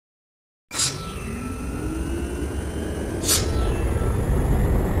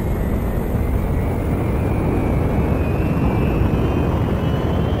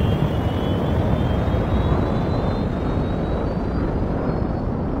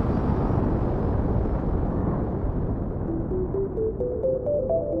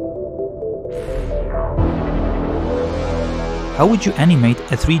How would you animate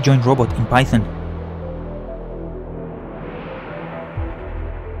a 3-joint robot in Python?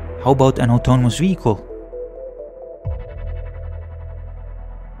 How about an autonomous vehicle?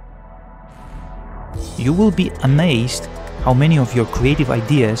 You will be amazed how many of your creative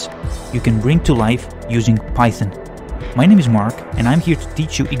ideas you can bring to life using Python. My name is Mark, and I'm here to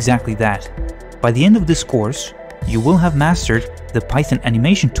teach you exactly that. By the end of this course, you will have mastered the Python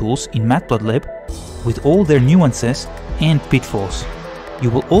animation tools in Matplotlib with all their nuances and pitfalls.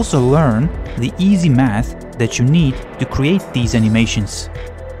 You will also learn the easy math that you need to create these animations.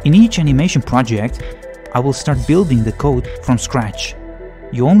 In each animation project, I will start building the code from scratch.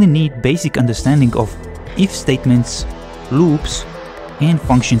 You only need basic understanding of if statements, loops, and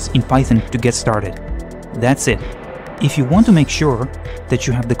functions in Python to get started. That's it. If you want to make sure that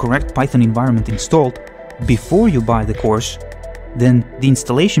you have the correct Python environment installed before you buy the course, then the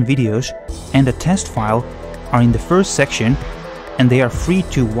installation videos and a test file are in the first section, and they are free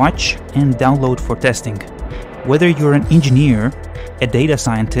to watch and download for testing. Whether you're an engineer, a data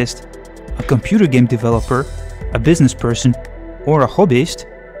scientist, a computer game developer, a business person, or a hobbyist,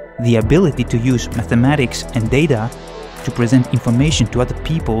 the ability to use mathematics and data to present information to other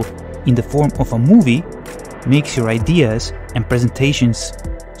people in the form of a movie makes your ideas and presentations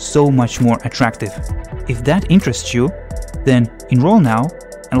so much more attractive. If that interests you, then enroll now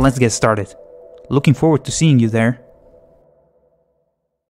and let's get started. Looking forward to seeing you there.